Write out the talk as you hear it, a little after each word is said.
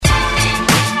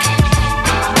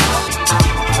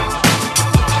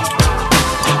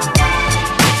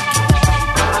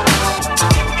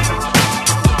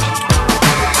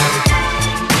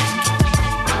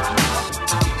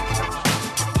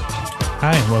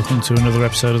welcome to another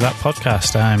episode of that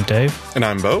podcast. I'm Dave. And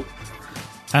I'm Bo.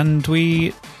 And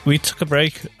we took a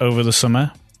break over the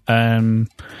summer. We're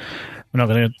not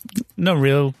going to... No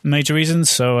real major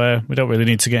reasons, so we don't really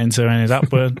need to get into any of that.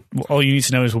 But all you need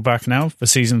to know is we're back now for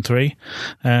Season 3.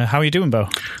 How are you doing, Bo?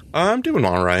 I'm doing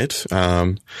all right.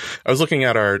 I was looking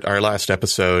at our last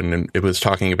episode, and it was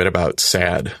talking a bit about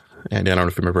SAD. And I don't know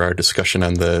if you remember our discussion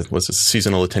on was it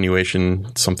seasonal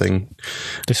attenuation something?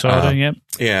 Disorder, yep.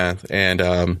 Yeah, and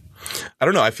I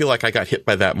don't know. I feel like I got hit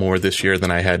by that more this year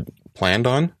than I had planned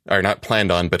on, or not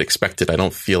planned on, but expected. I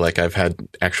don't feel like I've had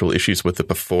actual issues with it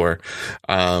before.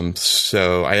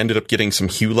 So I ended up getting some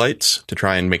hue lights to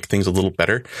try and make things a little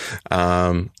better.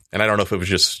 And I don't know if it was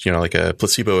just, like a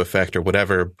placebo effect or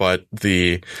whatever, but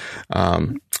the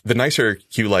nicer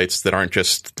hue lights that aren't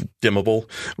just dimmable,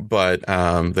 but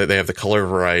they have the color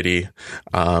variety.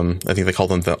 I think they call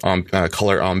them the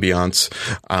color ambiance.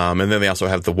 And then they also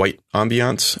have the white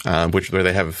ambiance, where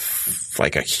they have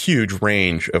like a huge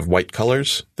range of white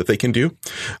colors that they can do,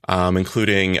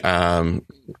 including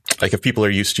like if people are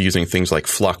used to using things like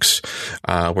flux,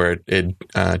 where it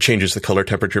changes the color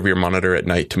temperature of your monitor at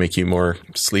night to make you more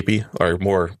sleepy or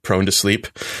more prone to sleep.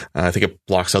 I think it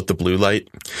blocks out the blue light.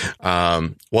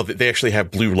 Well, they actually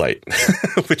have blue light,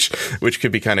 which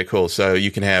could be kind of cool. So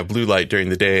you can have blue light during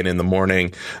the day and in the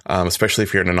morning, especially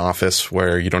if you're in an office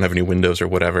where you don't have any windows or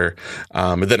whatever.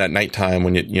 And then at nighttime,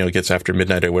 when it gets after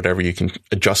midnight or whatever, you can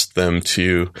adjust them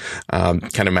to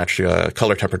kind of match the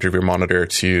color temperature of your monitor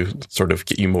to sort of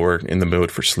get you more in the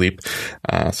mood for sleep.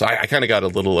 So I kind of got a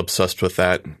little obsessed with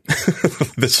that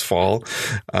this fall.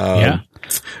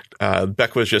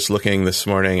 Beck was just looking this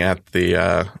morning at the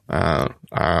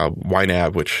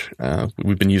YNAB, which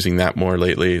we've been using that more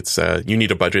lately. It's you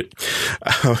need a budget.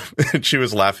 She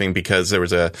was laughing because there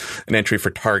was an entry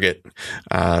for Target,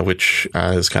 which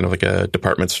is kind of like a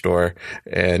department store,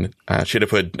 and she had to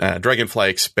put Dragonfly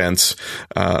expense,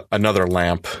 another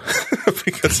lamp,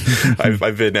 because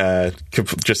I've been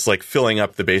just like filling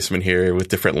up the basement here with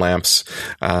different lamps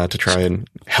to try and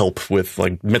help with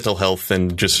like mental health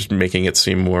and just making it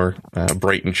seem more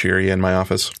bright and cheery in my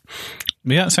office.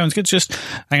 Yeah, that sounds good. Just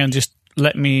hang on, just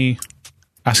let me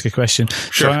ask a question.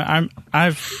 Sure. So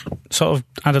I've sort of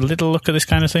had a little look at this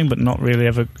kind of thing, but not really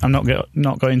ever. I'm not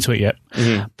got into it yet.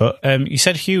 Mm-hmm. But you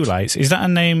said Hue Lights. Is that a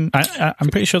name? I'm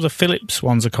pretty sure the Philips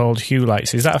ones are called Hue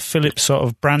Lights. Is that a Philips sort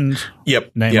of brand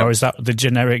name, or is that the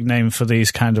generic name for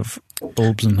these kind of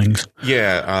bulbs and things?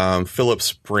 Yeah,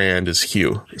 Philips brand is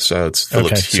Hue, so it's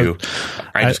Philips Hue. So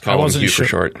I just call them Hue for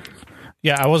short.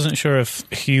 Yeah, I wasn't sure if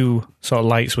Hue sort of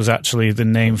lights was actually the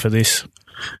name for this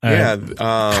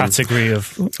category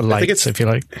of lights, if you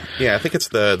like. Yeah, I think it's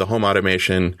the home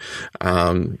automation.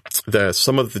 Some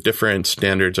of the different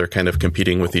standards are kind of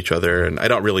competing with each other, and I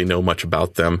don't really know much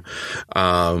about them.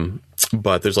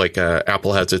 But there's like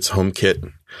Apple has its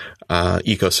HomeKit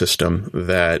ecosystem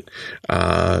that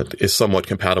is somewhat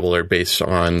compatible or based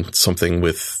on something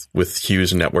with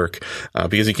Hue's network,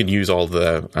 because you can use all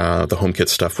the HomeKit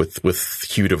stuff with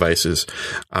Hue devices.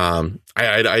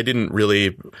 I didn't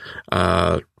really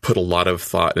put a lot of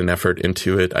thought and effort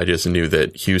into it. I just knew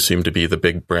that Hue seemed to be the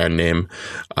big brand name,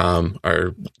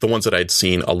 are the ones that I'd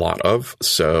seen a lot of.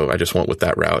 So I just went with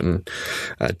that route and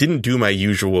didn't do my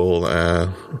usual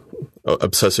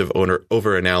obsessive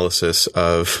over analysis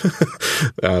of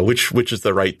which is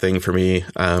the right thing for me.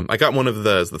 I got one of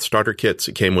the starter kits.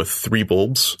 It came with 3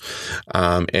 bulbs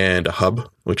and a hub,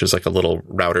 which is like a little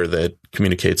router that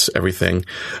communicates everything.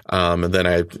 And then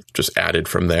I just added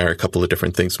from there a couple of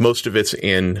different things. Most of it's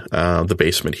in the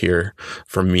basement here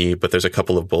for me, but there's a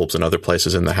couple of bulbs in other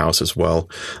places in the house as well.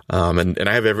 And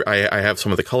I have I have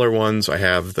some of the color ones. I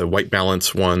have the white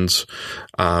balance ones.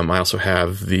 I also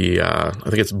have the I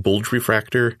think it's bulge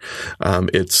refractor.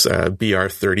 It's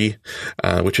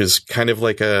BR30, which is kind of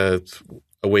like a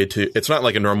way to, it's not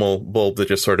like a normal bulb that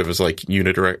just sort of is like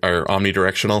or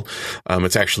omnidirectional.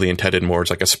 It's actually intended more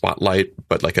as like a spotlight,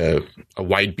 but like a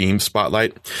wide beam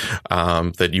spotlight,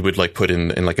 that you would like put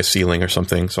in like a ceiling or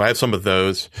something. So I have some of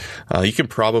those. You can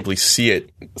probably see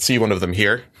one of them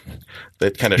here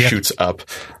that kind of shoots up.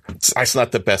 It's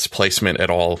not the best placement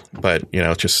at all, but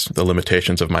just the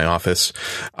limitations of my office.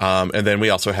 And then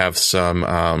we also have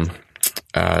some,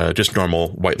 just normal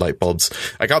white light bulbs.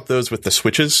 I got those with the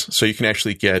switches, so you can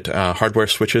actually get hardware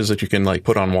switches that you can like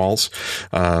put on walls,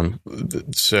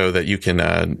 so that you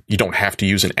can you don't have to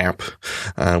use an app,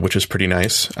 which is pretty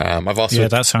nice. I've also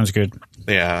that sounds good.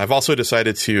 Yeah, I've also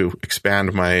decided to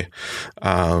expand my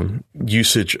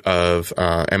usage of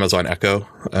Amazon Echo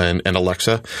and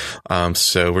Alexa.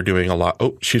 So we're doing a lot.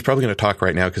 Oh, she's probably going to talk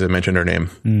right now because I mentioned her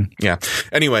name. Yeah.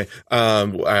 Anyway,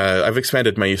 I've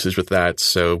expanded my usage with that.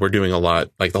 So we're doing a lot.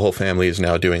 Like the whole family is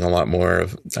now doing a lot more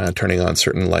of turning on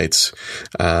certain lights.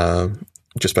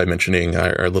 Just by mentioning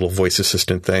our little voice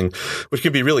assistant thing, which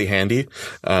can be really handy.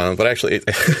 But actually,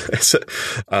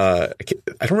 I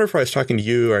don't remember if I was talking to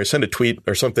you or I sent a tweet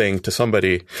or something to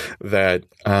somebody that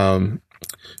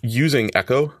using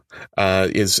Echo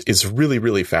is really,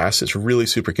 really fast. It's really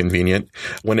super convenient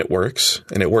when it works.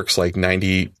 And it works like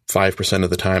 95% of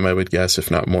the time, I would guess, if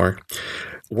not more.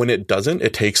 When it doesn't,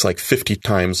 it takes like 50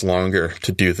 times longer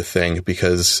to do the thing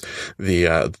because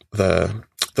the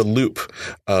loop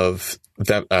of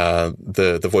that,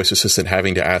 the voice assistant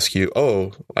having to ask you,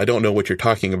 oh, I don't know what you're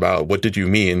talking about. What did you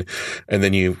mean? And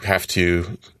then you have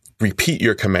to repeat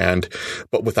your command,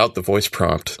 but without the voice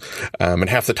prompt. And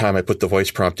half the time I put the voice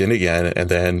prompt in again, and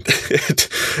then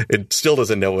it still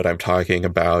doesn't know what I'm talking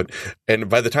about. And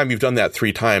by the time you've done that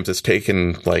 3 times, it's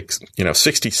taken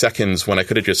 60 seconds when I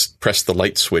could have just pressed the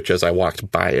light switch as I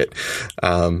walked by it.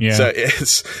 So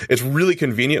it's really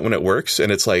convenient when it works,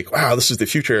 and it's like, wow, this is the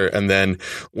future. And then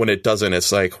when it doesn't,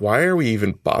 it's like, why are we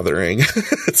even bothering?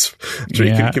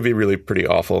 It can be really pretty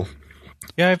awful.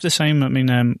 Yeah, I have the same. I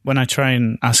mean, when I try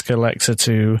and ask Alexa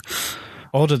to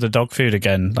order the dog food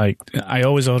again, like I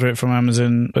always order it from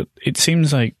Amazon, but it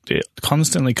seems like it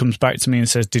constantly comes back to me and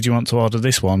says, "Did you want to order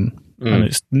this one?"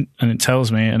 And it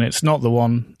tells me, and it's not the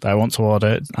one that I want to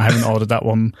order. I haven't ordered that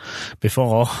one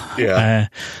before. Yeah,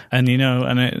 and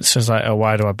it's just like, oh,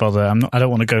 why do I bother? I don't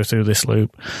want to go through this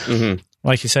loop. Mm-hmm.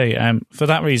 Like you say, for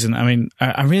that reason, I mean,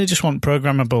 I really just want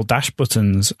programmable dash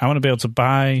buttons. I want to be able to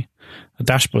buy a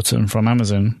dash button from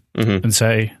Amazon and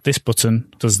say, this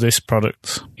button does this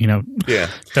product. I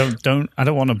don't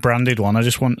want a branded one. I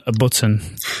just want a button.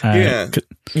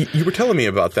 You were telling me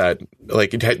about that.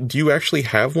 Like, do you actually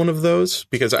have one of those?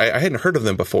 Because I hadn't heard of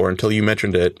them before until you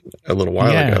mentioned it a little while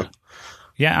ago.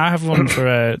 Yeah, I have one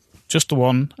for just the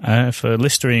one for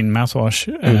Listerine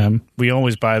mouthwash. We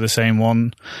always buy the same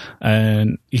one.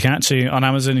 And you can actually, on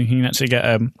Amazon, you can actually get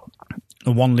a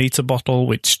 1 litre bottle,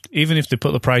 which even if they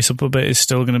put the price up a bit, is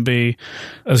still going to be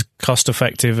as cost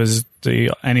effective as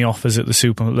any offers at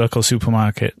the local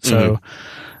supermarket. So,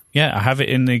 I have it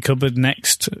in the cupboard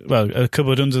a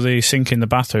cupboard under the sink in the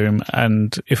bathroom.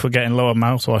 And if we're getting low on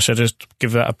mouthwash, I just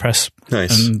give that a press.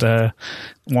 Nice. And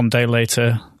 1 day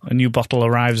later, a new bottle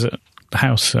arrives at the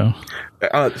house.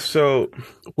 So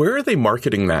where are they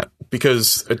marketing that?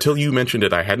 Because until you mentioned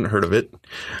it, I hadn't heard of it.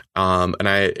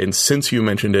 And since you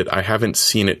mentioned it, I haven't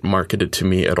seen it marketed to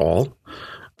me at all.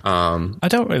 I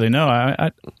don't really know.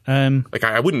 I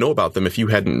wouldn't know about them if you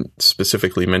hadn't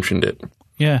specifically mentioned it.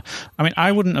 Yeah. I mean,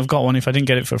 I wouldn't have got one if I didn't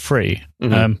get it for free.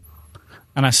 And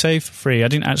I say for free. I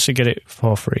didn't actually get it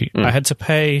for free. I had to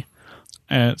pay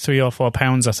 £3 or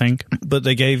 £4, I think, but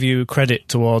they gave you credit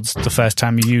towards the first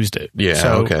time you used it. Yeah,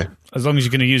 so okay. As long as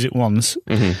you're going to use it once,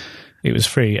 it was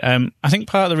free. I think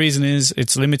part of the reason is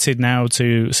it's limited now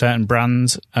to certain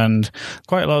brands, and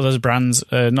quite a lot of those brands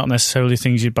are not necessarily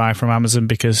things you'd buy from Amazon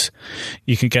because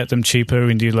you can get them cheaper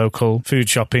in your local food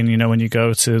shopping, when you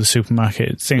go to the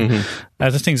supermarket.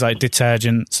 The things like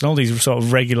detergents and all these sort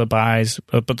of regular buys,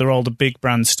 but they're all the big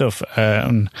brand stuff,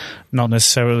 and not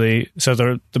necessarily. So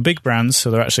they're the big brands,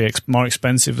 so they're actually more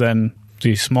expensive than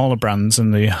the smaller brands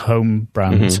and the home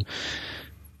brands.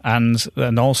 And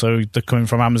also they're coming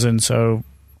from Amazon, so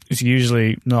it's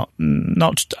usually not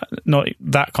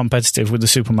that competitive with the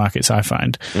supermarkets, I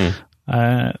find.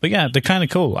 But yeah, they're kind of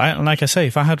cool. Like I say,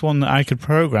 if I had one that I could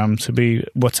program to be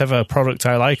whatever product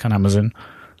I like on Amazon,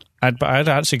 I'd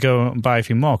actually go and buy a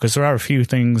few more, because there are a few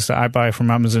things that I buy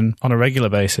from Amazon on a regular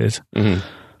basis.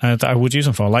 That I would use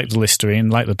them for, like the Listerine,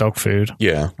 like the dog food.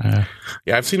 Yeah.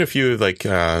 I've seen a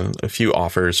few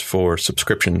offers for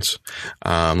subscriptions.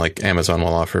 Like Amazon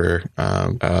will offer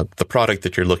the product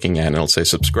that you're looking at, and it'll say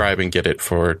subscribe and get it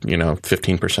for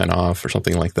 15% off or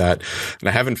something like that. And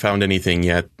I haven't found anything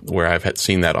yet where I've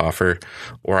seen that offer,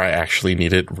 or I actually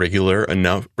need it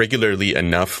regularly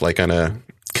enough, like on a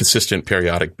consistent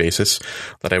periodic basis,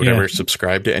 that I would ever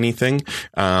subscribe to anything.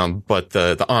 But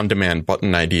the on-demand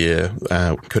button idea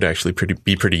could actually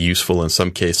be pretty useful in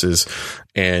some cases,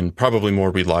 and probably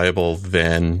more reliable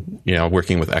than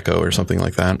working with Echo or something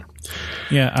like that.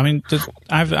 Yeah, I mean,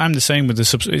 I'm the same with the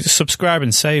subscribe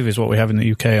and save is what we have in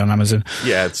the UK on Amazon.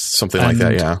 Yeah, it's something like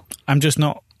that. Yeah, I'm just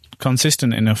not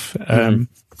consistent enough.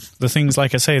 The things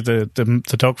like I say, the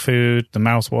dog food, the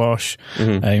mouthwash,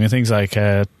 things like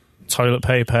toilet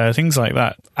paper, things like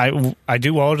that. I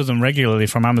do order them regularly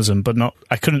from Amazon, but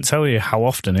I couldn't tell you how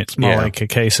often. It's more like a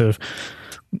case of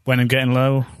when I'm getting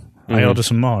low, I order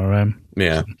some more.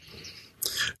 Yeah.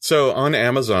 So on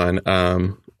Amazon,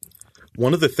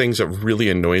 one of the things that really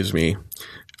annoys me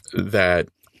that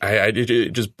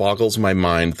it just boggles my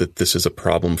mind that this is a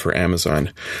problem for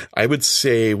Amazon. I would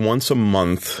say once a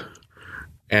month,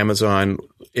 Amazon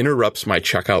interrupts my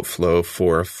checkout flow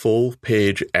for a full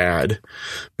page ad,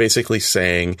 basically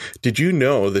saying, did you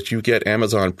know that you get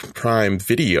Amazon Prime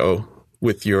Video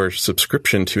with your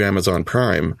subscription to Amazon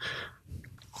Prime?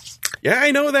 Yeah,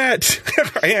 I know that.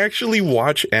 I actually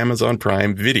watch Amazon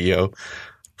Prime Video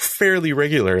fairly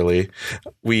regularly.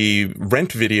 We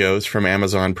rent videos from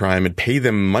Amazon Prime and pay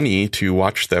them money to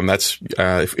watch them. That's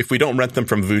if we don't rent them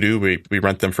from Vudu, we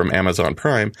rent them from Amazon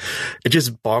Prime. It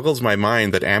just boggles my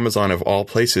mind that Amazon, of all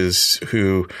places,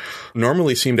 who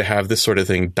normally seem to have this sort of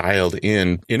thing dialed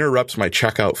in, interrupts my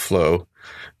checkout flow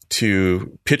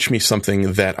to pitch me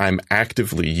something that I'm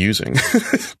actively using.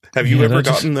 Have you ever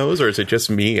gotten those, or is it just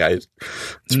me?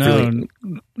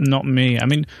 Not me. I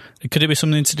mean, could it be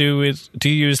something to do with, do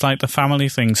you use like the family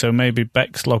thing? So maybe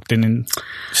Beck's logged in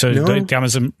so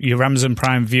your Amazon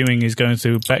Prime viewing is going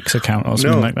through Beck's account or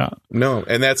something like that? No,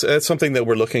 and that's something that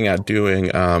we're looking at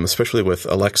doing, especially with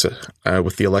Alexa,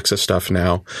 with the Alexa stuff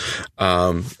now,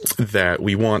 that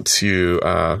we want to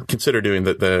consider doing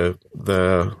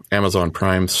the Amazon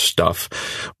Prime stuff.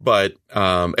 But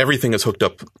everything is hooked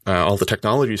up, all the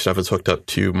technology stuff is hooked up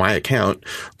to my account,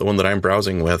 the one that I'm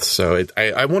browsing with. So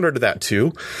I wondered that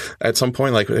too at some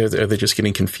point, like, are they just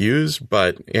getting confused?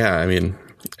 But yeah, I mean,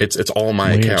 it's all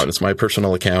my account. It's my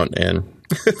personal account, and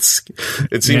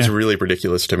it seems really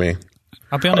ridiculous to me.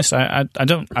 I'll be honest, I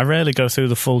rarely go through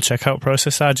the full checkout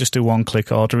process. I just do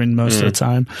one-click ordering most of the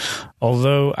time.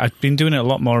 Although I've been doing it a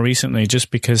lot more recently,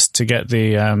 just because to get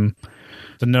the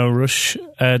no rush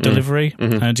delivery.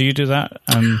 Do you do that?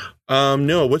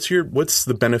 No. What's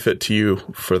the benefit to you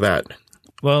for that?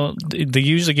 Well, they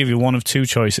usually give you one of two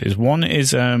choices. One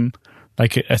is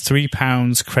like a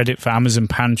 £3 credit for Amazon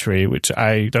Pantry, which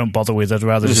I don't bother with. I'd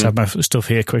rather just have my stuff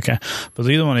here quicker. But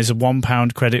the other one is a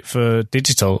 £1 credit for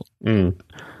digital. So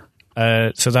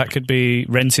that could be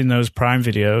renting those Prime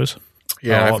videos.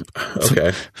 Yeah.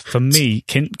 Okay. For me,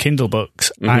 Kindle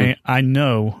books, I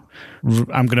know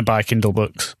I'm going to buy Kindle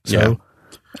books. So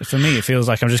for me, it feels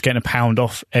like I'm just getting £1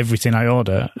 off everything I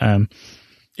order.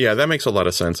 Yeah, that makes a lot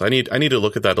of sense. I need to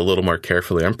look at that a little more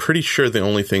carefully. I'm pretty sure the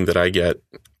only thing that I get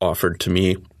offered to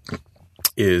me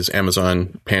is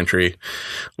Amazon Pantry,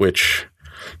 which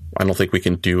I don't think we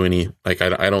can do any, like,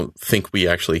 I don't think we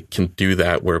actually can do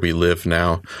that where we live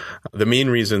now. The main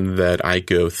reason that I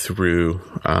go through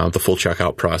the full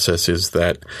checkout process is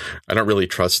that I don't really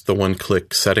trust the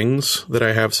one-click settings that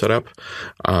I have set up.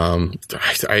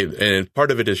 And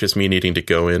part of it is just me needing to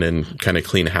go in and kind of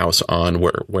clean house on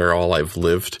where all I've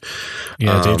lived.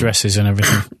 Yeah, the addresses and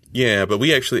everything. Yeah, but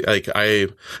we actually, like, I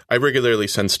regularly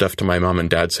send stuff to my mom and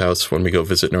dad's house when we go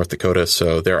visit North Dakota,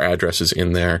 so their address is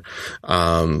in there.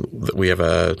 We have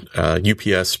a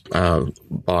UPS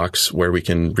box where we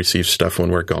can receive stuff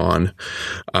when we're gone.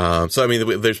 So, I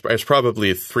mean, there's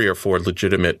probably 3 or 4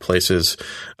 legitimate places,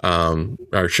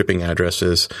 our shipping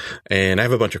addresses. And I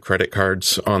have a bunch of credit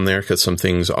cards on there because some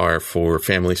things are for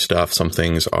family stuff, some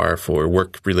things are for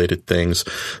work-related things.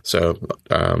 So,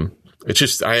 it's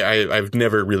just, I've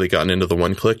never really gotten into the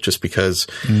one-click just because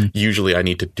usually I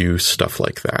need to do stuff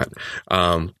like that.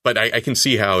 But I can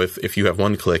see how if you have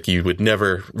one-click, you would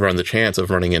never run the chance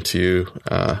of running into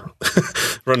the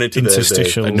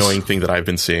annoying thing that I've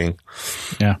been seeing.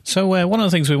 Yeah. So one of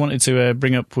the things we wanted to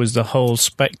bring up was the whole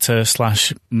Spectre /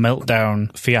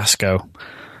 Meltdown fiasco.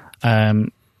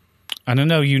 And I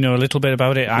know you know a little bit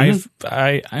about it.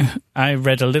 I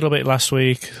read a little bit last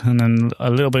week and then a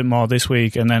little bit more this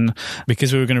week. And then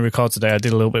because we were going to record today, I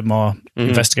did a little bit more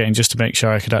investigating just to make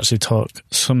sure I could actually talk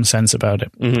some sense about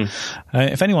it.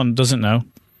 If anyone doesn't know,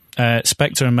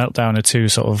 Spectre and Meltdown are 2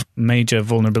 sort of major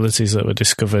vulnerabilities that were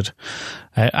discovered.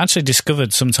 Actually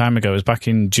discovered some time ago. It was back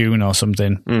in June or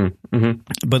something.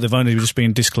 But they've only just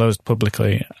been disclosed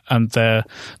publicly. And they're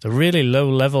really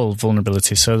low-level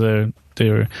vulnerabilities. So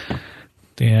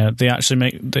they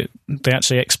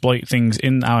actually exploit things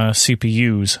in our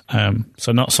CPUs.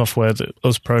 So not software that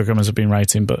us programmers have been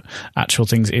writing, but actual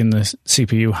things in the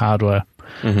CPU hardware.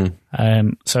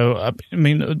 So I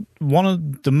mean, one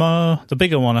of the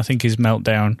bigger one I think is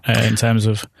Meltdown in terms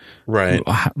of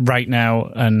right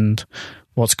now and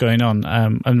what's going on.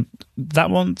 And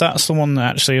that's the one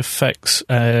that actually affects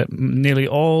nearly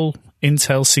all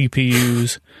Intel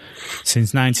CPUs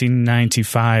since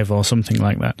 1995 or something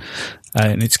like that.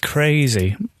 and it's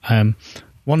crazy.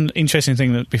 One interesting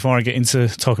thing that before I get into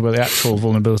talk about the actual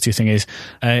vulnerability thing is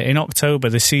in October,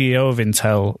 the CEO of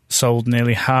Intel sold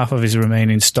nearly half of his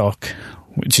remaining stock,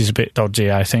 which is a bit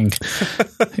dodgy, I think.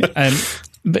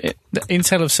 But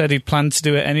Intel have said he planned to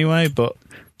do it anyway, but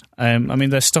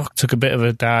their stock took a bit of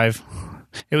a dive.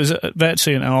 It was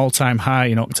virtually an all-time high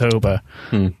in October,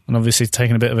 and obviously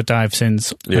taken a bit of a dive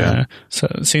since. Yeah. So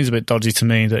it seems a bit dodgy to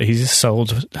me that he's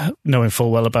sold knowing full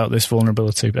well about this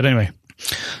vulnerability. But anyway,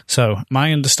 so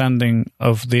my understanding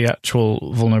of the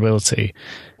actual vulnerability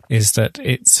is that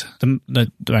it's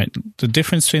the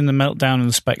difference between the Meltdown and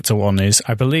the Spectre one is,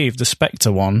 I believe the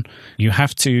Spectre one, you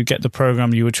have to get the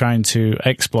program you were trying to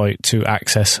exploit to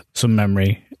access some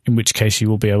memory, in which case you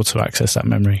will be able to access that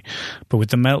memory. But with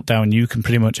the Meltdown, you can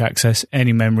pretty much access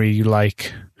any memory you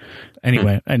like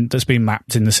anywhere, and that's been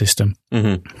mapped in the system.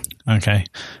 Mm-hmm. Okay.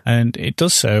 And it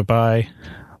does so by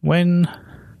when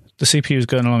the CPU is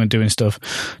going along and doing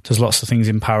stuff, does lots of things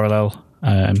in parallel.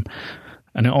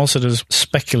 And it also does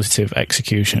speculative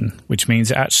execution, which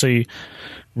means it actually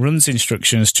runs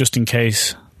instructions just in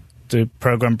case the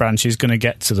program branch is going to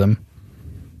get to them,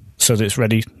 so that it's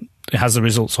ready. It has the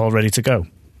results all ready to go.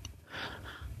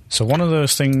 So one of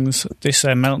those things this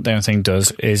Meltdown thing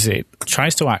does is it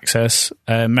tries to access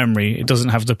memory it doesn't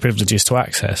have the privileges to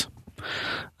access.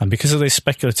 And because of this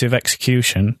speculative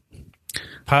execution,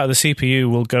 part of the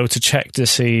CPU will go to check to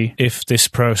see if this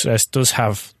process does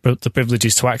have the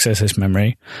privileges to access this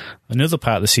memory. Another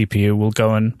part of the CPU will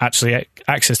go and actually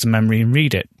access the memory and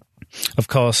read it. Of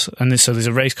course, so there's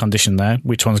a race condition there,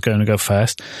 which one's going to go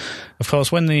first. Of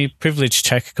course, when the privilege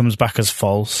check comes back as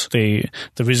false, the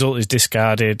result is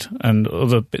discarded and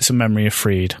other bits of memory are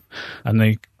freed, and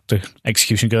the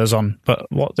execution goes on. But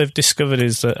what they've discovered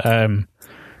is that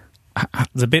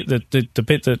the bit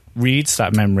that reads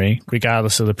that memory,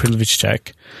 regardless of the privilege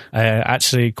check,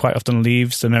 actually quite often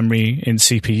leaves the memory in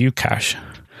CPU cache.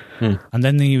 And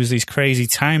then they use these crazy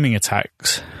timing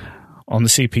attacks on the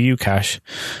CPU cache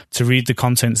to read the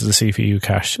contents of the CPU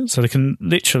cache. So they can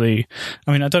literally,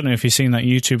 I don't know if you've seen that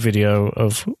YouTube video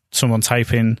of someone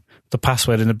typing the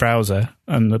password in the browser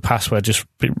and the password just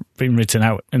being written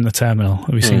out in the terminal.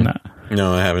 Have you seen that?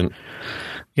 No, I haven't.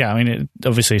 Yeah,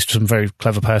 obviously it's some very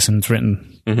clever person's written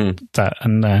that,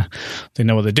 and they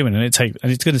know what they're doing, and it's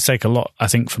going to take a lot, I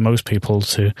think, for most people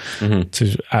to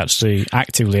actually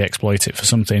actively exploit it for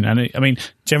something. And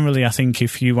generally, I think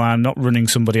if you are not running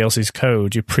somebody else's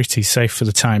code, you're pretty safe for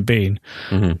the time being.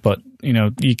 But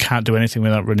you can't do anything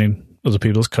without running other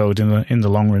people's code in the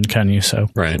long run, can you? So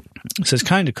right. So it's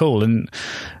kind of cool, and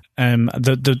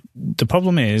the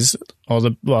problem is,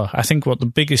 I think what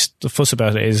the fuss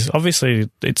about it is, obviously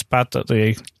it's bad that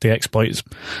the exploit's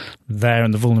there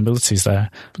and the vulnerability's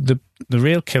there. But the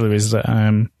real killer is that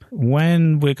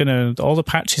when all the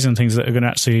patches and things that are going to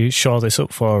actually shore this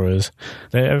up for us,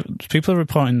 people are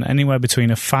reporting anywhere between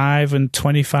a 5 and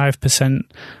 25%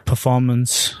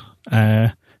 performance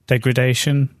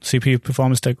degradation, CPU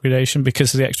performance degradation,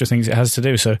 because of the extra things it has to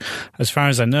do. So as far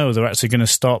as I know, they're actually going to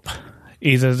stop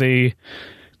either the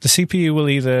CPU will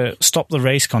either stop the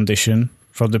race condition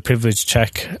from the privilege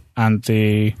check and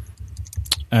the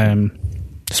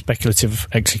speculative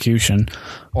execution,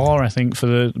 or I think for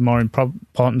the more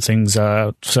important things,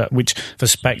 which for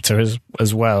Spectre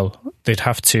as well, they'd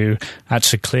have to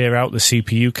actually clear out the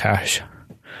CPU cache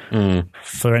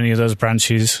for any of those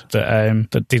branches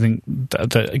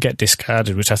that get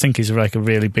discarded, which I think is like a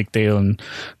really big deal and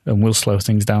will slow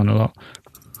things down a lot.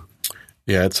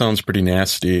 Yeah, it sounds pretty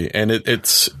nasty. And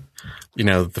it's,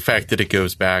 the fact that it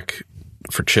goes back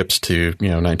for chips to,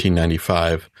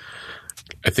 1995,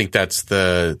 I think that's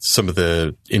some of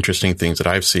the interesting things that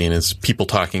I've seen is people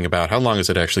talking about how long is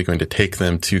it actually going to take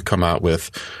them to come out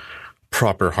with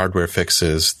proper hardware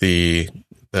fixes. The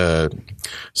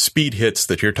speed hits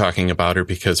that you're talking about are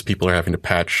because people are having to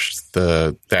patch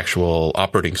the actual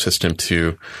operating system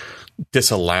to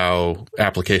disallow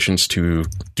applications to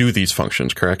do these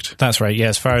functions, correct? That's right. Yeah,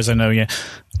 as far as I know, yeah.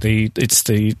 The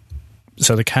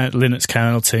Linux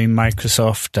kernel team,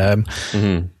 Microsoft,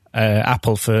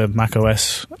 Apple for Mac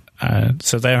OS.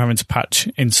 So they're having to patch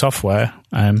in software.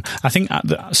 I think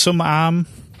some ARM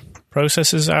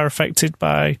processors are affected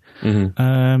by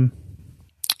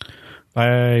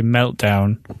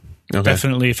Meltdown. Okay.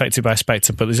 Definitely affected by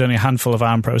Spectre, but there's only a handful of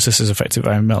ARM processors affected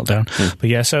by Meltdown. But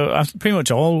yeah, so pretty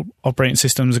much all operating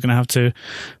systems are going to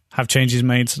have changes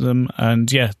made to them, and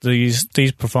yeah, these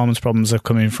performance problems are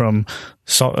coming from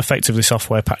effectively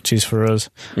software patches for us.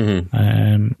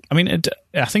 I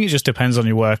think it just depends on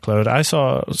your workload. I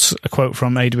saw a quote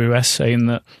from AWS saying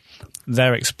that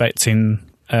they're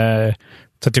expecting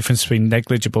the difference between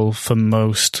negligible for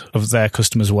most of their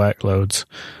customers' workloads,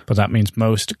 but that means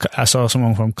most. I saw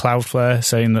someone from Cloudflare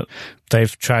saying that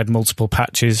they've tried multiple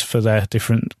patches for their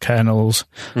different kernels,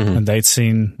 and they'd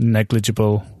seen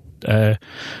negligible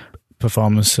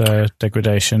performance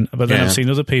degradation. But then I've seen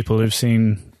other people who've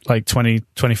seen like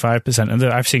 20-25%, and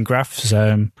I've seen graphs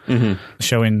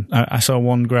showing. I saw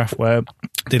one graph where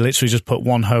they literally just put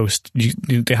one host.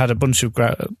 They had a bunch of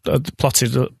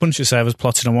servers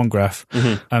plotted on one graph,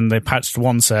 and they patched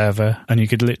one server, and you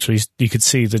could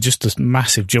see just this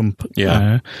massive jump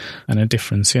and a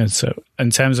difference. Yeah. So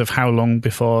in terms of how long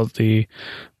before the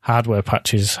hardware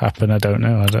patches happen, I don't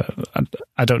know.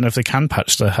 I don't know if they can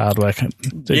patch the hardware.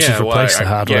 They just replace the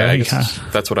hardware. I guess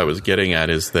that's what I was getting at.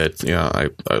 Is that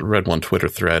I read one Twitter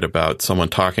thread about someone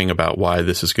talking about why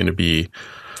this is going to be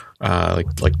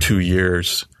like 2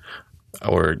 years,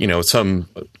 or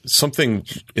something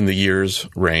in the years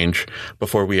range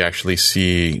before we actually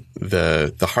see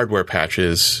the hardware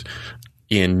patches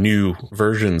in new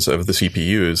versions of the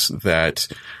CPUs that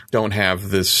don't have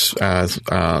this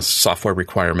software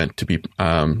requirement to be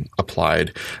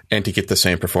applied and to get the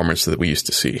same performance that we used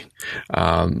to see,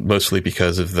 mostly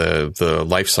because of the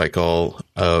life cycle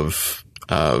of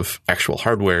actual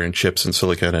hardware and chips and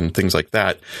silicon and things like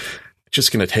that. It's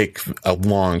just going to take a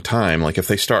long time. Like if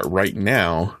they start right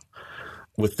now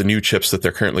with the new chips that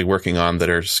they're currently working on that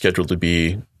are scheduled to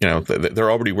be,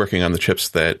 they're already working on the chips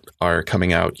that are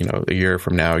coming out, a year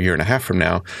from now, a year and a half from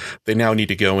now. They now need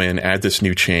to go in, add this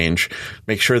new change,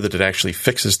 make sure that it actually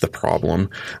fixes the problem.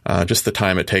 Just the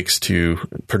time it takes to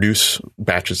produce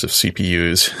batches of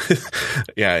CPUs.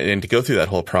 And to go through that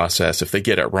whole process, if they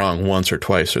get it wrong once or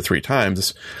twice or 3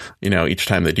 times, each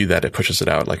time they do that, it pushes it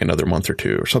out like another month or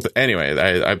 2 or something.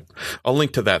 Anyway, I'll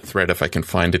link to that thread if I can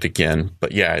find it again.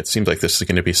 But yeah, it seems like this is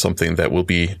going to be something that we'll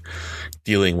be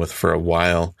dealing with for a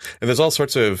while. And there's all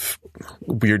sorts of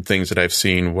weird things that I've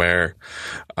seen where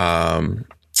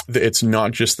it's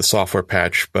not just the software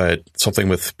patch, but something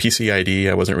with PCID.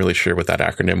 I wasn't really sure what that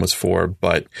acronym was for,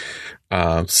 but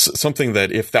something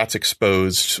that if that's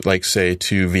exposed, like say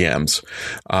to VMs,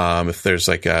 if there's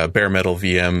like a bare metal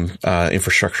VM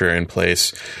infrastructure in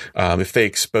place, if they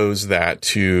expose that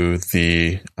to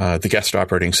the guest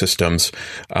operating systems,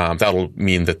 that'll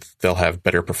mean that they'll have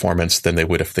better performance than they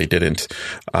would if they didn't.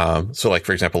 So like,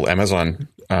 for example, Amazon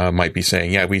might be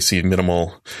saying, we see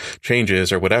minimal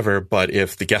changes or whatever, but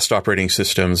if the guest operating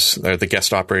systems or the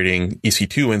guest operating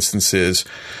EC2 instances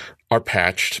are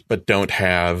patched but don't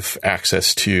have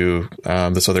access to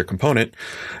this other component,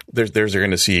 that's where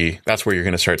you're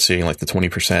going to start seeing like the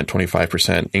 20%,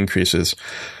 25% increases.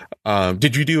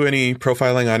 Did you do any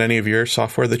profiling on any of your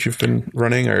software that you've been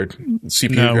running or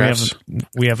CPU graphs?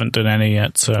 We haven't done any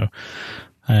yet. So,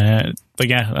 but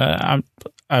yeah,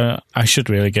 I should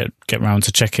really get around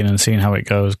to checking and seeing how it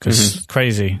goes, because it's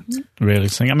crazy, really.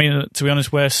 I mean, to be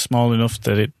honest, we're small enough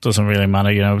that it doesn't really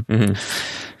matter,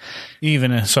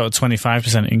 Even a sort of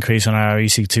 25% increase on our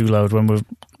EC2 load when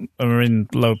we're in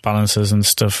load balancers and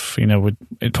stuff,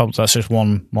 that's just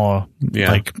one more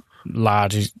like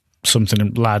large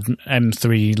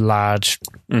M3 large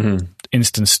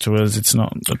instance to us. It's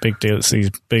not a big deal. It's these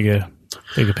bigger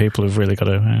people who've really got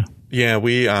to. Yeah,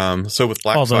 we so with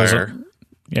Blackfire.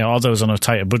 All those on a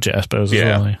tighter budget, I suppose, as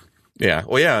well. Yeah.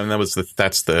 Well, yeah. And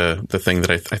that's the thing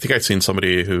that I think I've seen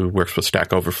somebody who works with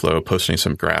Stack Overflow posting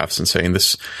some graphs and saying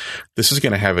this is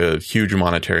going to have a huge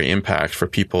monetary impact for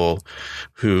people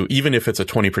who, even if it's a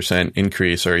 20%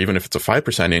 increase or even if it's a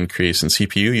 5% increase in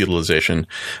CPU utilization,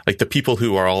 like the people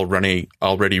who are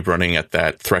already running at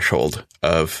that threshold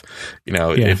of,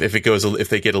 if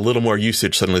they get a little more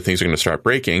usage, suddenly things are going to start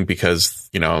breaking because,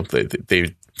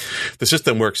 the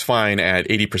system works fine at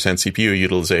 80% CPU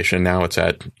utilization. Now it's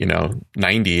at,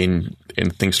 90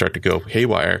 and things start to go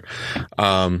haywire.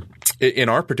 In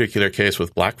our particular case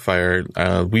with Blackfire,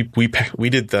 we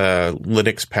did the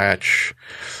Linux patch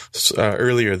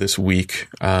earlier this week.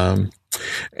 And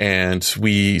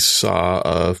we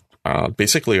saw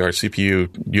basically our CPU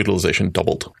utilization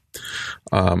doubled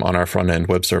on our front end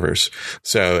web servers.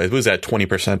 So it was at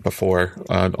 20% before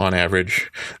on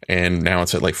average, and now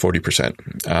it's at like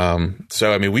 40%.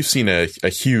 So I mean, we've seen a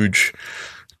huge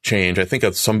change. I think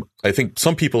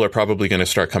some people are probably going to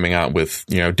start coming out with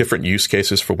different use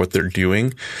cases for what they're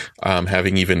doing,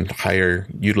 having even higher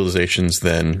utilizations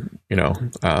than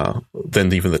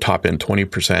even the top end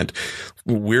 20%.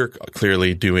 We're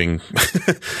clearly doing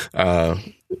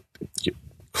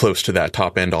close to that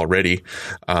top end already.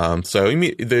 So I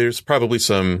mean, there's probably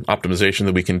some optimization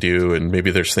that we can do, and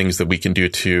maybe there's things that we can do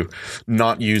to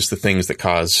not use the things that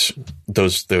cause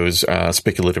those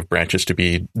speculative branches to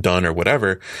be done or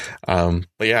whatever.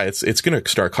 But yeah, it's going to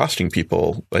start costing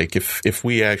people. Like if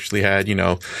we actually had,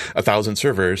 1,000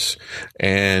 servers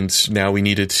and now we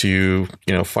needed to,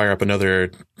 fire up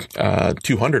another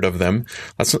 200 of them,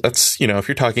 that's if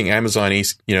you're talking Amazon,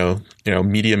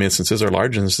 medium instances or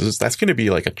large instances, that's going to be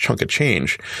like a chunk of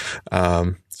change.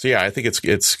 So yeah, I think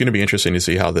it's going to be interesting to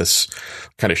see how this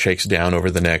kind of shakes down over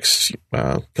the next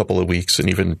couple of weeks and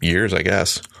even years, I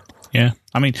guess. Yeah.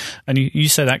 I mean, and you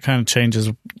say that kind of changes,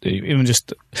 even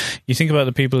just, you think about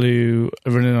the people who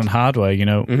are running on hardware,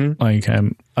 like,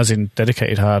 as in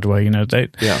dedicated hardware,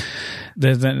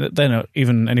 they're not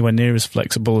even anywhere near as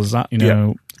flexible as that,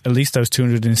 At least those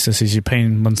 200 instances you're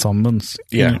paying month on month.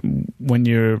 Yeah. When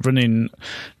you're running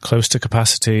close to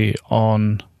capacity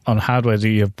on hardware that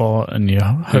you've bought and you're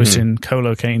hosting,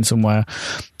 co-locating somewhere,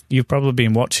 you've probably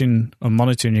been watching and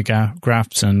monitoring your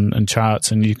graphs and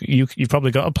charts, and you've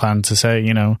probably got a plan to say,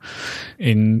 in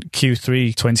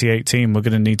Q3 2018, we're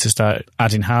going to need to start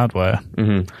adding hardware.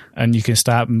 And you can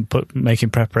start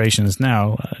making preparations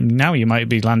now. Now you might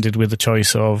be landed with the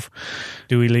choice of,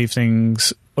 do we leave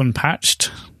things unpatched?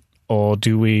 Or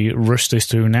do we rush this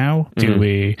through now? Do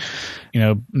we,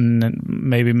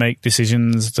 maybe make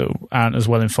decisions that aren't as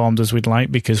well informed as we'd like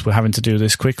because we're having to do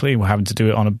this quickly? We're having to do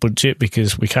it on a budget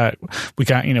because we can't,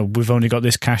 we've only got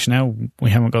this cash now.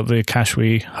 We haven't got the cash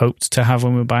we hoped to have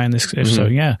when we were buying this. So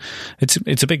yeah,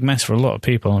 it's a big mess for a lot of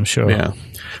people, I'm sure. Yeah.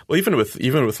 Well, even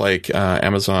with like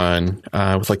Amazon,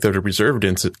 with like the reserved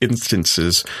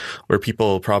instances where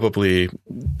people probably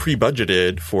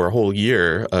pre-budgeted for a whole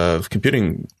year of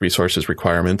computing resources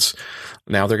requirements,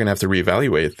 now they're going to have to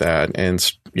reevaluate that. And,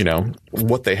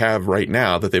 what they have right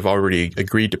now that they've already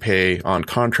agreed to pay on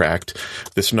contract,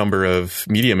 this number of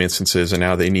medium instances, and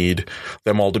now they need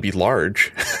them all to be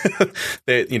large.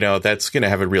 That's going to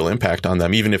have a real impact on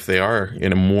them, even if they are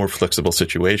in a more flexible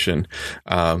situation.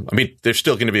 They're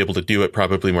still going to be able to do it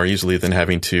probably more easily than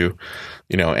having to,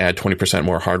 add 20%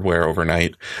 more hardware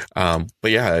overnight.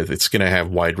 But yeah, it's going to have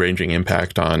wide ranging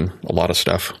impact on a lot of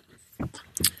stuff.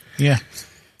 Yeah.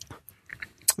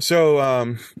 So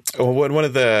one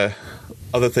of the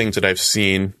other things that I've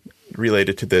seen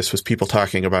related to this was people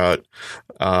talking about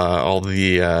all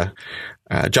the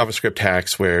JavaScript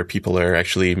hacks where people are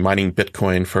actually mining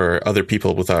Bitcoin for other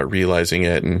people without realizing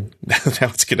it, and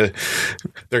now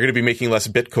they're going to be making less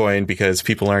Bitcoin because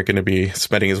people aren't going to be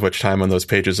spending as much time on those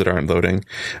pages that aren't loading.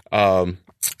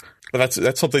 But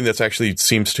that's something that's actually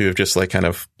seems to have just like kind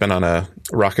of been on a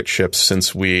rocket ship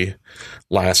since we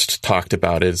last talked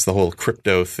about it. It's the whole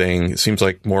crypto thing. It seems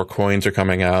like more coins are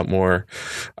coming out, more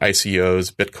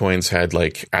ICOs. Bitcoin's had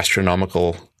like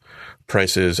astronomical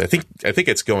prices. I think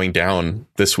it's going down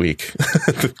this week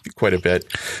quite a bit.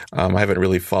 I haven't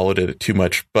really followed it too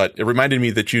much, but it reminded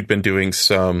me that you'd been doing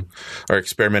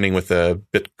experimenting with a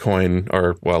Bitcoin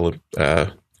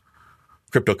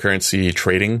cryptocurrency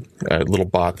trading, a little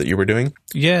bot that you were doing.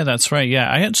 Yeah, that's right.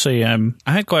 Yeah, I actually I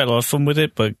had quite a lot of fun with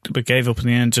it, but gave up in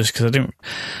the end just because I didn't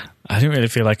really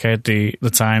feel like I had the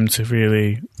time to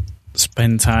really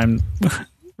spend time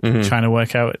trying to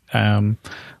work out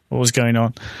what was going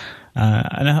on.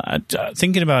 And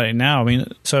thinking about it now,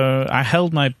 so I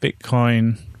held my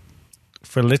Bitcoin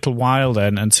for a little while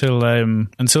then until the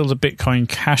Bitcoin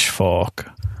Cash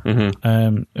fork.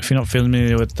 If you're not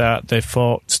familiar with that, they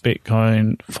forked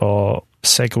Bitcoin for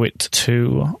SegWit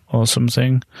 2 or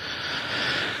something.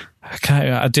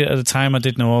 At the time, I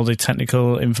did know all the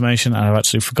technical information, and I've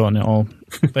actually forgotten it all.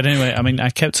 But anyway, I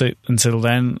kept it until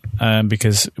then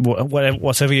because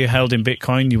whatever you held in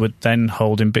Bitcoin, you would then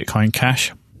hold in Bitcoin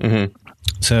Cash.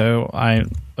 So I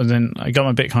got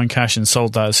my Bitcoin Cash and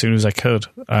sold that as soon as I could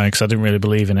because I didn't really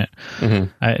believe in it.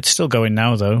 It's still going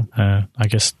now, though. I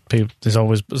guess there's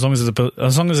always as long as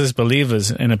there's believers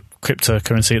in a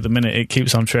cryptocurrency at the minute, it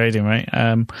keeps on trading, right?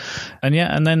 And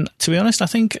then to be honest, I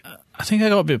think I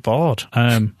got a bit bored.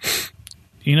 I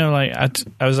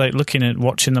was like looking at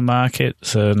watching the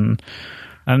markets and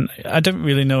I don't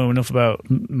really know enough about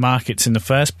markets in the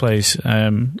first place.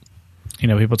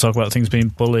 People talk about things being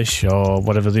bullish or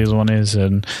whatever the other one is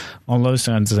and all those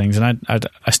kinds of things. And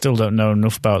I still don't know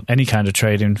enough about any kind of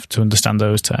trading to understand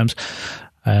those terms.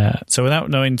 So without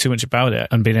knowing too much about it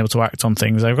and being able to act on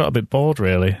things, I got a bit bored,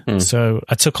 really. So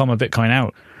I took all my Bitcoin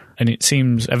out. And it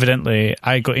seems evidently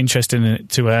I got interested in it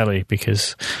too early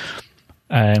because...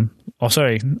 not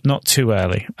too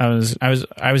early. I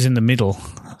was in the middle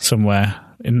somewhere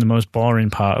in the most boring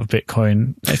part of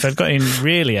Bitcoin. If I'd got in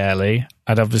really early,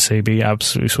 I'd obviously be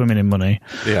absolutely swimming in money.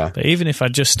 Yeah. But even if I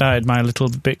just started my little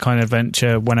Bitcoin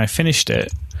adventure, when I finished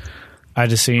it,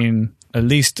 I'd have seen at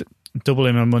least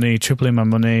doubling my money, tripling my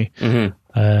money.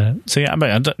 So yeah, I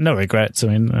mean, no regrets. I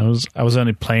mean, I was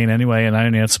only playing anyway, and I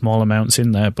only had small amounts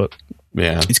in there, but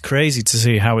yeah, it's crazy to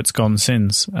see how it's gone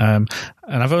since. And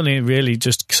I've only really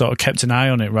just sort of kept an eye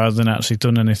on it rather than actually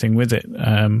done anything with it.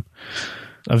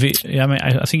 I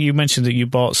think you mentioned that you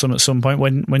bought some at some point.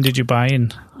 When did you buy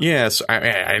in? Yes,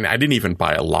 I didn't even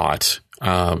buy a lot.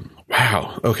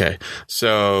 Wow. Okay.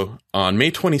 So on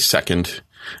May 22nd,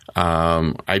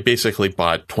 I basically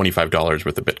bought $25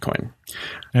 worth of Bitcoin.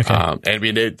 Okay. I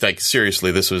mean,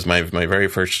 seriously, this was my very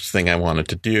first thing I wanted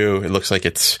to do. It looks like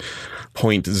it's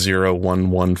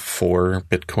 0.0114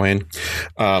 Bitcoin.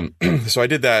 So I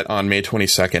did that on May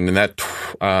 22nd, and that,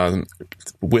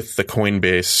 with the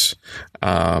Coinbase,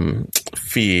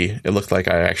 fee, it looked like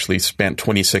I actually spent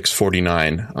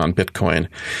 $26.49 on Bitcoin.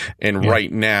 And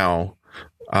right now,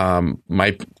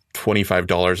 my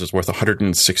 $25 is worth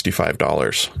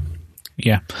 $165.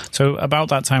 Yeah. So about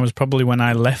that time was probably when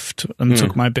I left and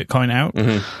took my Bitcoin out.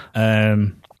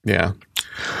 Yeah.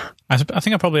 I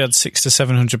think I probably had £600 to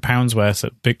 £700 worth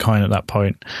of Bitcoin at that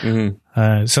point.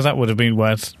 So that would have been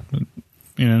worth, a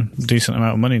decent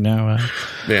amount of money now.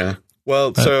 Yeah.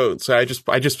 Well, so I just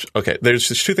okay. There's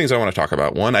just two things I want to talk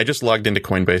about. One, I just logged into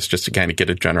Coinbase just to kind of get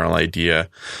a general idea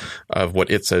of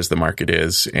what it says the market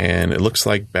is, and it looks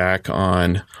like back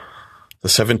on the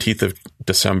 17th of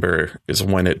December is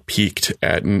when it peaked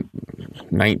at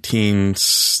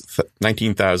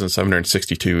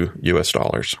 $19,762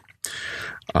 US.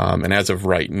 And as of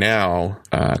right now,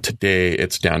 today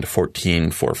it's down to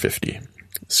 14,450.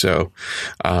 So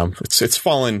it's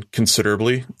fallen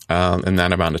considerably in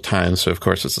that amount of time. So, of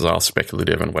course, this is all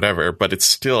speculative and whatever, but it's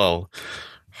still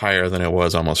higher than it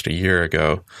was almost a year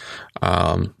ago.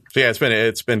 So, yeah,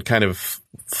 it's been kind of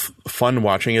fun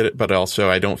watching it, but also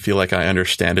I don't feel like I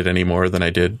understand it any more than I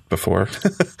did before.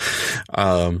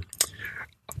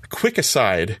 Quick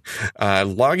aside,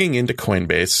 logging into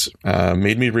Coinbase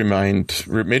made me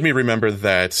remember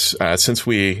that since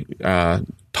we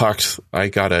talked, I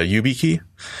got a YubiKey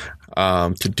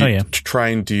to try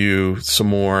and do some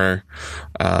more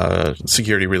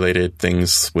security related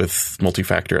things with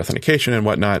multi-factor authentication and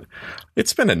whatnot.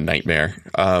 It's been a nightmare.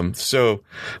 So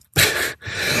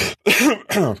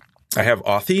I have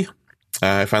Authy.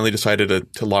 I finally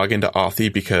decided to log into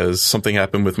Authy because something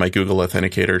happened with my Google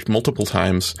Authenticator multiple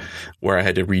times where I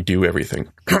had to redo everything.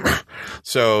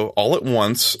 So all at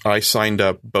once, I signed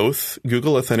up both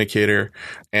Google Authenticator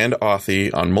and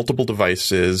Authy on multiple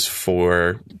devices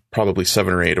for probably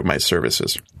 7 or 8 of my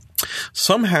services.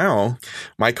 Somehow,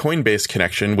 my Coinbase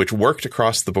connection, which worked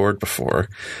across the board before,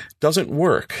 doesn't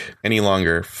work any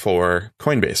longer for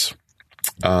Coinbase.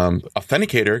 Google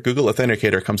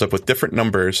Authenticator comes up with different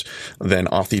numbers than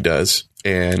Authy does,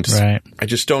 and I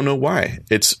just don't know why.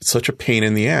 It's such a pain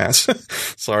in the ass.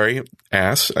 Sorry,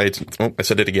 ass. I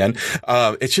said it again.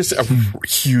 It's just a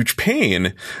huge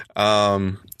pain.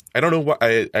 I don't know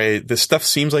why. This stuff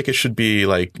seems like it should be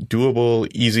like doable,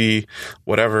 easy,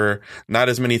 whatever. Not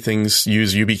as many things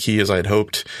use YubiKey as I'd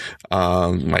hoped.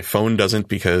 My phone doesn't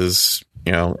because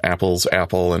Apple's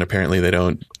Apple, and apparently they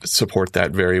don't support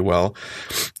that very well.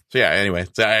 So yeah, anyway,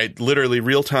 I literally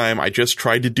real time, I just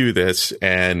tried to do this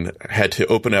and had to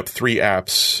open up 3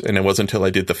 apps, and it wasn't until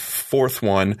I did the 4th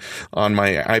one on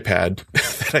my iPad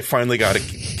that I finally got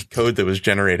a code that was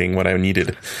generating what I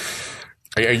needed.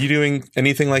 Are you doing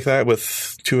anything like that with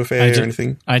 2FA or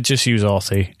anything? I just use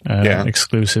Authy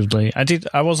exclusively.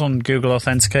 I was on Google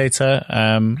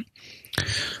Authenticator,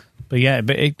 but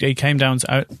it came down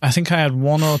to, I think I had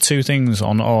 1 or 2 things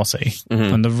on Authy,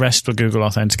 and the rest were Google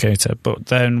Authenticator. But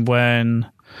then when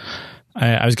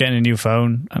I was getting a new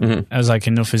phone, I was like,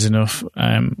 enough is enough.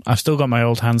 I've still got my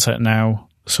old handset now,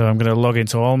 so I'm going to log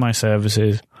into all my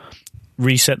services,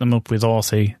 reset them up with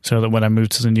Authy, so that when I move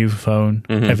to the new phone,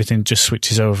 everything just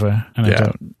switches over, and I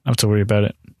don't have to worry about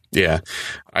it. Yeah,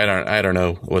 I don't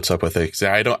know what's up with it.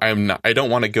 I don't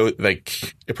want to go,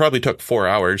 like, it probably took 4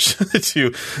 hours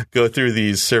to go through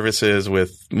these services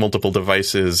with multiple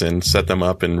devices and set them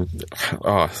up, and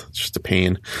it's just a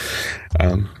pain.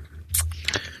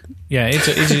 Yeah,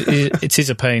 it is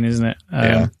a pain, isn't it?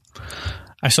 I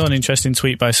saw an interesting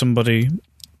tweet by somebody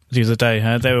the other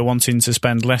day. They were wanting to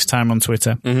spend less time on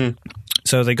Twitter,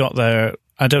 so they got their.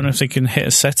 I don't know if they can hit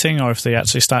a setting or if they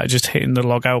actually started just hitting the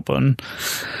log out button.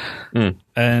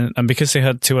 And because they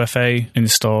had 2FA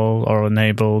installed or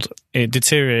enabled, it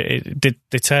deteriorated. It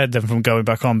deterred them from going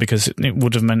back on because it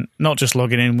would have meant not just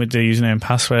logging in with the username and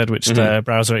password, which the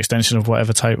browser extension of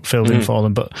whatever type filled in for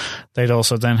them, but they'd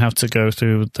also then have to go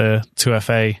through the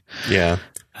 2FA. Yeah.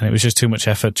 And it was just too much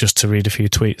effort just to read a few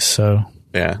tweets. So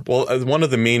yeah. Well, one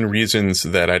of the main reasons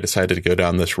that I decided to go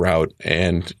down this route,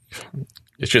 and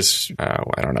it's just, I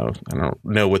don't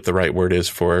know what the right word is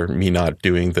for me not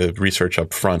doing the research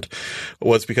up front,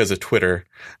 was because of Twitter.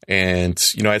 And,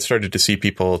 I'd started to see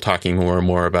people talking more and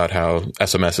more about how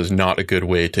SMS is not a good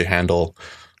way to handle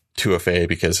 2FA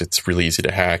because it's really easy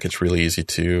to hack. It's really easy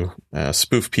to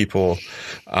spoof people.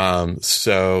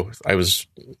 So I was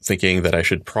thinking that I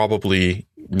should probably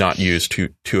not use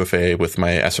 2FA with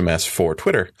my SMS for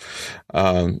Twitter.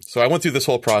 So I went through this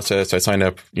whole process. I signed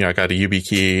up, I got a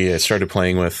YubiKey. I started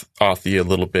playing with Authy a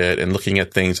little bit and looking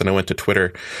at things. And I went to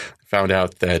Twitter, found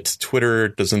out that Twitter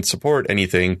doesn't support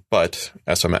anything but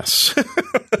SMS.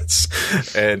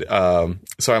 And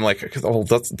so I'm like, oh,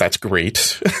 that's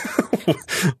great.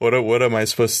 What am I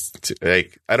supposed to,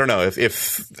 like? I don't know if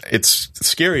it's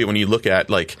scary when you look at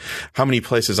like how many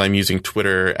places I'm using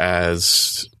Twitter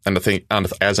as an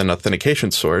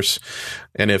authentication source.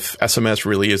 And if SMS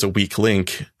really is a weak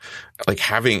link, like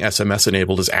having SMS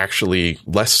enabled is actually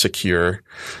less secure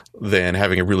than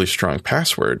having a really strong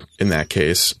password in that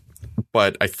case.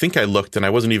 But I think I looked and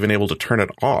I wasn't even able to turn it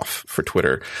off for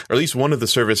Twitter. Or at least one of the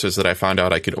services that I found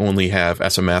out I could only have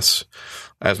SMS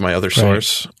as my other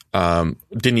source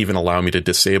didn't even allow me to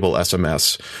disable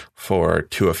SMS for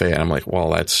 2FA. And I'm like,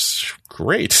 well, that's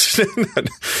great.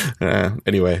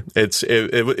 Anyway,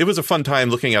 it was a fun time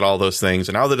looking at all those things.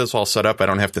 And now that it's all set up, I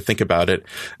don't have to think about it,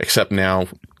 except now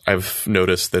I've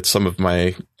noticed that some of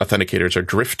my authenticators are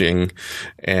drifting,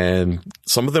 and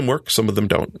some of them work, some of them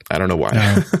don't. I don't know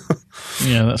why.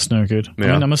 Yeah, that's no good. Yeah.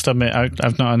 I mean, I must admit,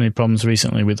 I've not had any problems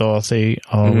recently with Authy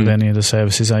or with any of the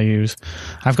services I use.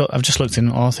 I've just looked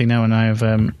in Authy now, and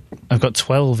I've got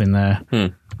 12 in there.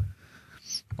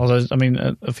 Although, I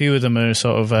mean, a few of them are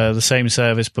sort of the same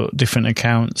service but different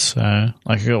accounts. Like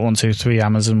I got 1, 2, 3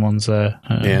 Amazon ones there.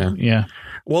 Yeah.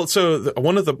 Well, so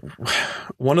one of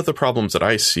the problems that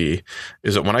I see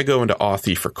is that when I go into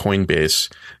Authy for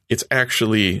Coinbase, it's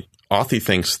actually Authy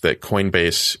thinks that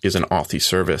Coinbase is an Authy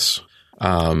service.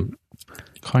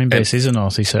 Coinbase is an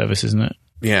Authy service, isn't it?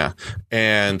 Yeah,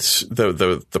 and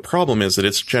the problem is that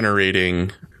it's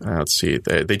generating. Let's see,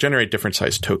 they generate different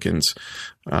size tokens.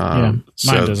 Mine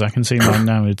does. I can see mine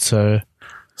now. It's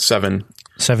 7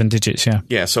 digits, yeah.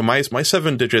 Yeah, so my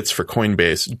 7 digits for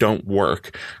Coinbase don't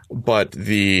work, but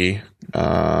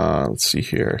let's see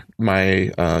here,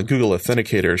 my Google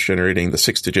Authenticator is generating the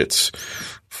 6 digits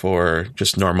for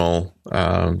just normal,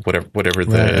 whatever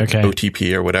the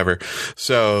OTP or whatever.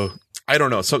 So I don't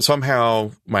know. So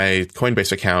somehow my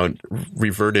Coinbase account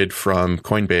reverted from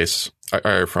Coinbase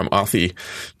or from Authy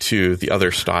to the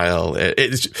other style.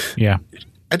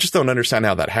 I just don't understand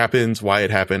how that happens, why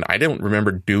it happened. I don't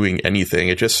remember doing anything.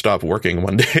 It just stopped working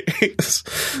one day. It's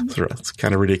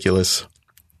kind of ridiculous.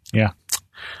 Yeah.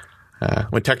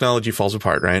 When technology falls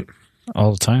apart, right?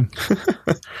 All the time.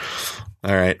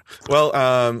 All right. Well,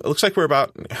 it looks like we're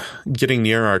about getting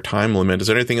near our time limit. Is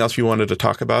there anything else you wanted to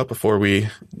talk about before we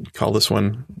call this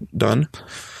one done?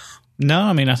 No,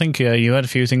 I mean, I think you had a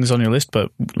few things on your list,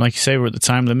 but like you say, we're at the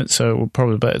time limit, so we're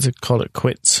probably better to call it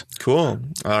quits. Cool.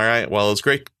 All right. Well, it's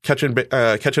great catching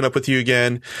up with you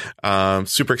again.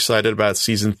 Super excited about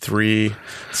season 3.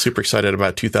 Super excited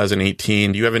about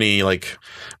 2018. Do you have any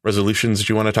resolutions that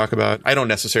you want to talk about? I don't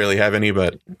necessarily have any,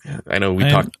 but I know we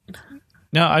talked.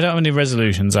 No, I don't have any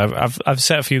resolutions. I've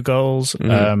set a few goals.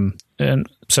 And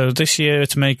so this year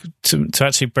to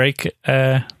actually break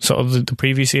sort of the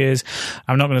previous years,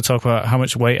 I'm not going to talk about how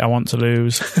much weight I want to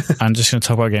lose. I'm just going to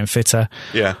talk about getting fitter.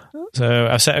 Yeah. So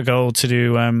I set a goal to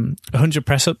do 100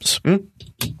 press ups,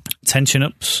 10 chin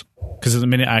ups, because at the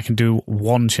minute I can do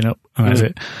 1 chin up, and that's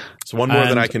it. It's one more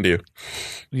than I can do.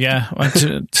 Yeah,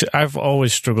 I've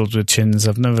always struggled with chins.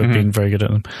 I've never been very good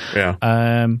at them. Yeah.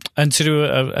 And to do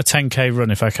a 10K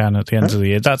run if I can at the end of the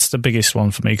year. That's the biggest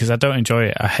one for me because I don't enjoy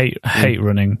it. I hate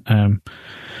running.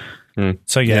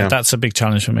 So that's a big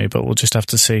challenge for me, but we'll just have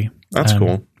to see. That's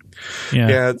cool.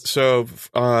 Yeah. So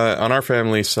on our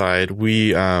family side,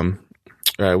 we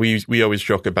always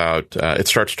joke about it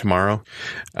starts tomorrow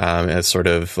as sort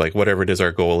of like whatever it is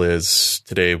our goal is.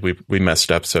 Today we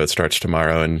messed up, so it starts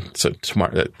tomorrow, and so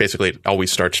tomorrow basically it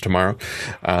always starts tomorrow.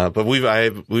 But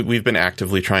we've been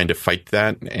actively trying to fight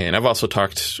that, and I've also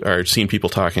seen people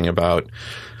talking about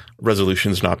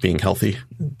resolutions not being healthy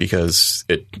because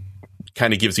it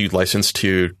kind of gives you license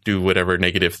to do whatever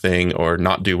negative thing or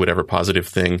not do whatever positive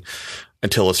thing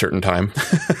until a certain time.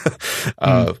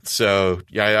 So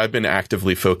yeah, I've been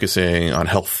actively focusing on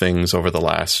health things over the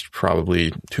last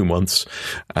probably 2 months.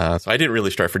 So I didn't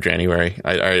really start for January.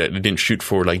 I didn't shoot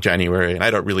for like January, and I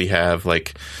don't really have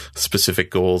like specific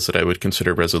goals that I would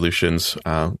consider resolutions.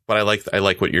 But I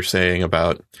like what you're saying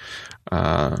about,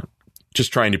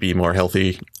 just trying to be more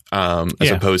healthy, as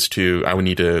opposed to I would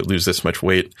need to lose this much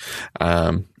weight.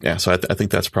 So I think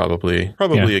that's probably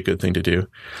a good thing to do.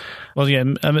 Well, yeah,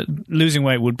 losing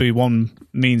weight would be one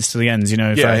means to the ends. You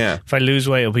know, if I lose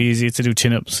weight, it'll be easier to do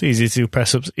chin-ups, easier to do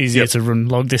press-ups, easier to run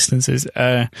long distances.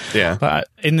 But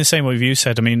in the same way you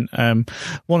said, I mean,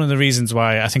 one of the reasons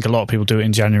why I think a lot of people do it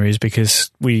in January is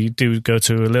because we do go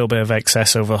to a little bit of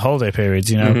excess over holiday periods,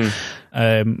 you know.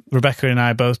 Rebecca and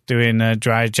I both doing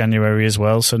dry January as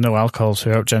well, so no alcohol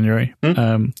throughout January.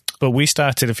 But we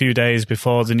started a few days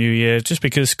before the new year just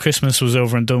because Christmas was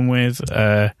over and done with.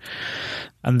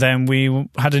 And then we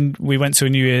went to a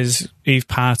New Year's Eve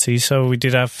party, so we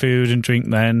did have food and drink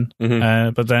then.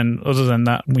 But then other than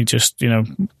that, we just, you know,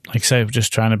 like I say, we're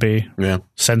just trying to be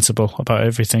sensible about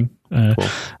everything. Cool.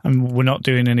 And we're not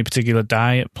doing any particular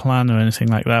diet plan or anything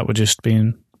like that. We're just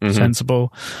being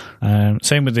sensible.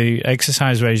 Same with the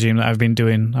exercise regime that I've been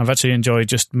doing. I've actually enjoyed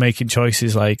just making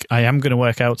choices like I am going to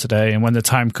work out today, and when the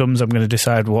time comes, I'm going to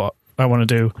decide what I want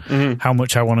to do, how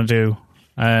much I want to do.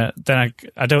 Then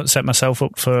I don't set myself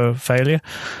up for failure,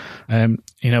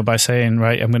 you know, by saying,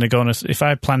 right, I'm going to go on if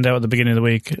I planned out at the beginning of the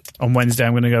week, on Wednesday,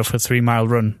 I'm going to go for a 3-mile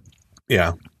run.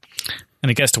 Yeah. And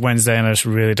it gets to Wednesday and I just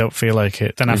really don't feel like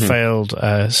it. Then I failed.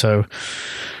 So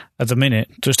at the minute,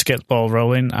 just to get the ball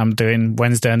rolling, I'm doing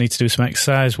Wednesday, I need to do some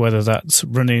exercise, whether that's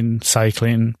running,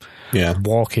 cycling,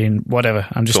 walking, whatever.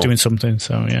 I'm just doing something.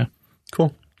 So, yeah.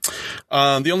 Cool.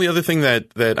 The only other thing that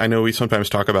I know we sometimes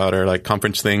talk about are like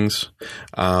conference things.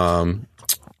 The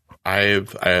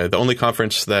only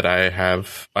conference that I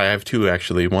have two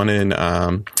actually. One in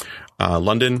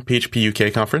London, PHP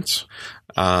UK conference.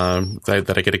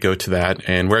 That I get to go to that,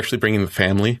 and we're actually bringing the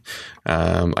family.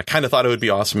 I kind of thought it would be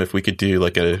awesome if we could do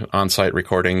like an on-site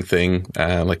recording thing.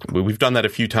 Like we've done that a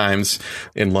few times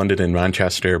in London and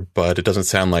Manchester, but it doesn't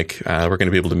sound like we're going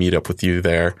to be able to meet up with you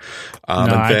there.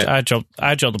 I dropped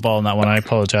the ball on that one. I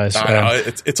apologize.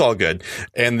 It's all good.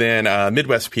 And then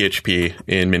Midwest PHP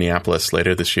in Minneapolis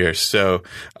later this year. So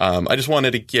I just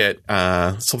wanted to get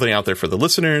something out there for the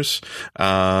listeners.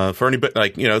 For anybody,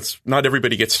 like, you know, it's not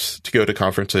everybody gets to go to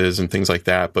conferences and things like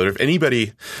that. But if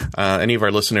anybody, any of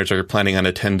our listeners are planning on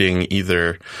attending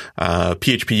either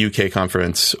PHP UK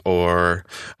conference or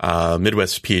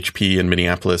Midwest PHP in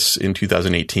Minneapolis in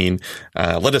 2018,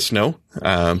 let us know.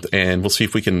 And we'll see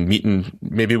if we can meet, and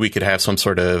maybe we could have some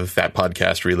sort of that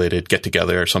podcast related get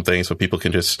together or something, so people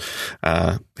can just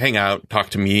hang out, talk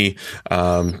to me.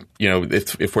 You know,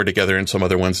 if we're together in some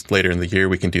other ones later in the year,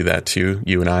 we can do that too.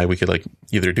 You and I, we could like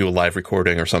either do a live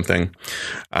recording or something.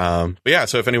 But yeah,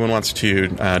 so if anyone wants to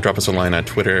drop us a line on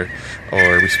Twitter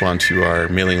or respond to our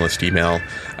mailing list email,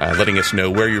 letting us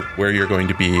know where you're going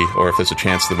to be, or if there's a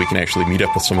chance that we can actually meet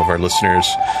up with some of our listeners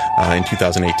in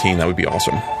 2018, that would be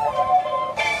awesome.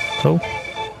 Cool.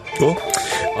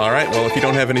 All right. Well, if you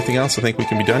don't have anything else, I think we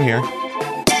can be done here.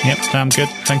 Yep, I'm good.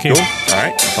 Thank you. Cool. All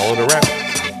right. Call it a wrap.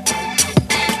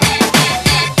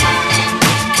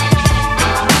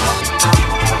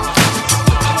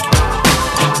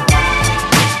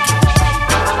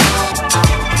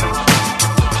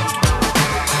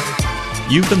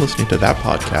 You've been listening to That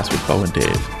Podcast with Bo and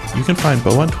Dave. You can find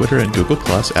Bo on Twitter and Google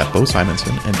Plus at Bo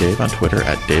Simonson and Dave on Twitter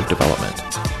at Dave Development.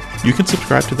 You can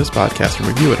subscribe to this podcast and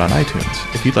review it on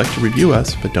iTunes. If you'd like to review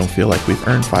us, but don't feel like we've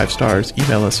earned 5 stars,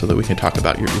 email us so that we can talk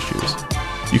about your issues.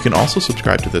 You can also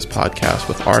subscribe to this podcast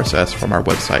with RSS from our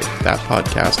website,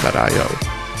 thatpodcast.io.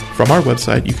 From our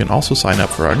website, you can also sign up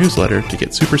for our newsletter to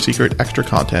get super secret extra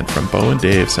content from Bo and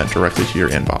Dave sent directly to your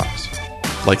inbox.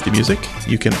 Like the music?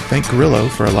 You can thank Grillo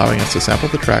for allowing us to sample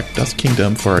the track Dust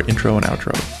Kingdom for our intro and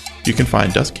outro. You can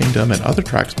find Dust Kingdom and other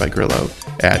tracks by Grillo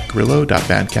at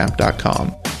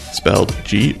grillo.bandcamp.com, spelled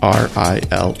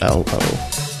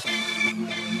Grillo.